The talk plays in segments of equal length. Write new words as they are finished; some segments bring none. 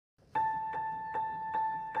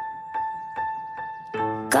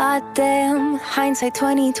Goddamn, hindsight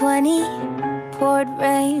 2020 poured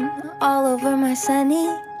rain all over my sunny.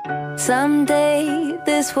 Someday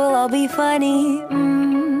this will all be funny.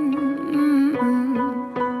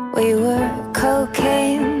 We were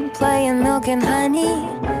cocaine, playing milk and honey.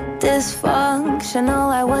 Dysfunctional,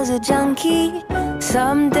 I was a junkie.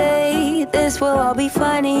 Someday this will all be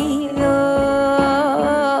funny. Oh,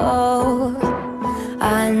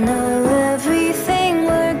 I know everything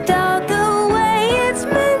worked out the way it's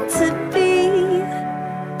meant to be,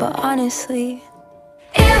 but honestly,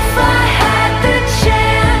 if I had the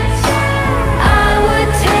chance, I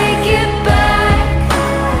would take it back.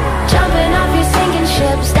 Jumping off your sinking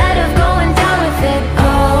ship instead of going down with it.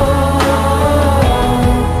 Oh,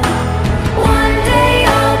 one day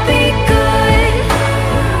I'll be good.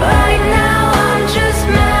 Right now I'm just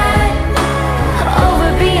mad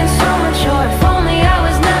over being so mature. If only I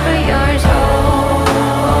was never yours. Oh,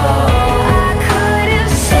 I could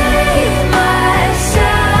have saved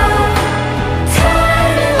myself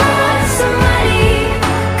time and lots of money.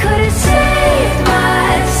 Could have saved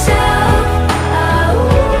myself. Oh,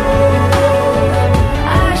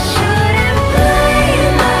 I shouldn't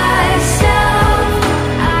blame myself.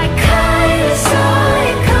 I kinda saw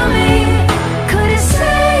it coming. Could have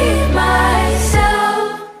saved myself.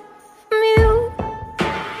 Mute.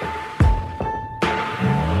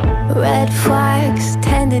 Red flags,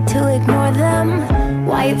 tended to ignore them.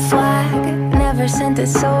 White flag, never sent a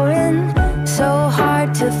soaring. So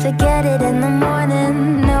hard to forget it in the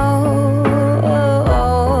morning. No,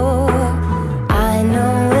 I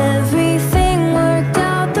know everything worked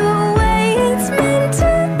out the way it's meant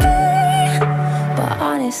to be, but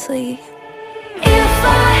honestly, if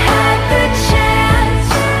I had the chance,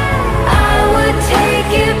 I would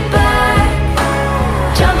take it back.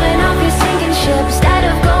 Jumping off your sinking ship instead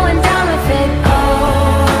of going down with it. Oh,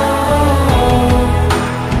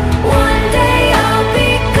 one day I'll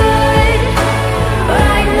be good.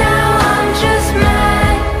 Right now I'm just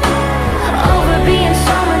mad over being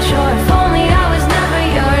so mature. If only I was never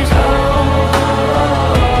yours. Oh,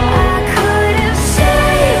 I could have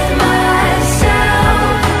saved myself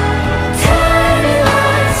time and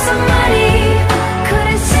lots of money. Could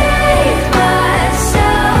have saved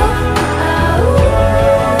myself. Oh,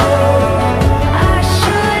 I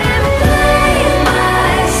shouldn't blame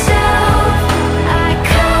myself. I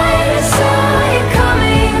kinda saw it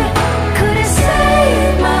coming. Could have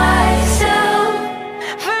saved myself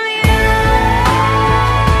from you.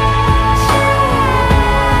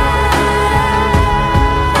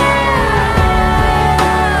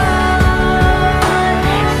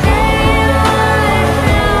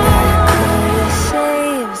 Could have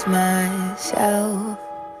saved myself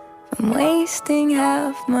from wasting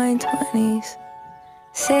half my 20s.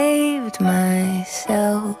 Saved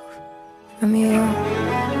myself from you.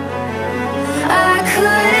 I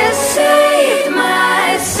could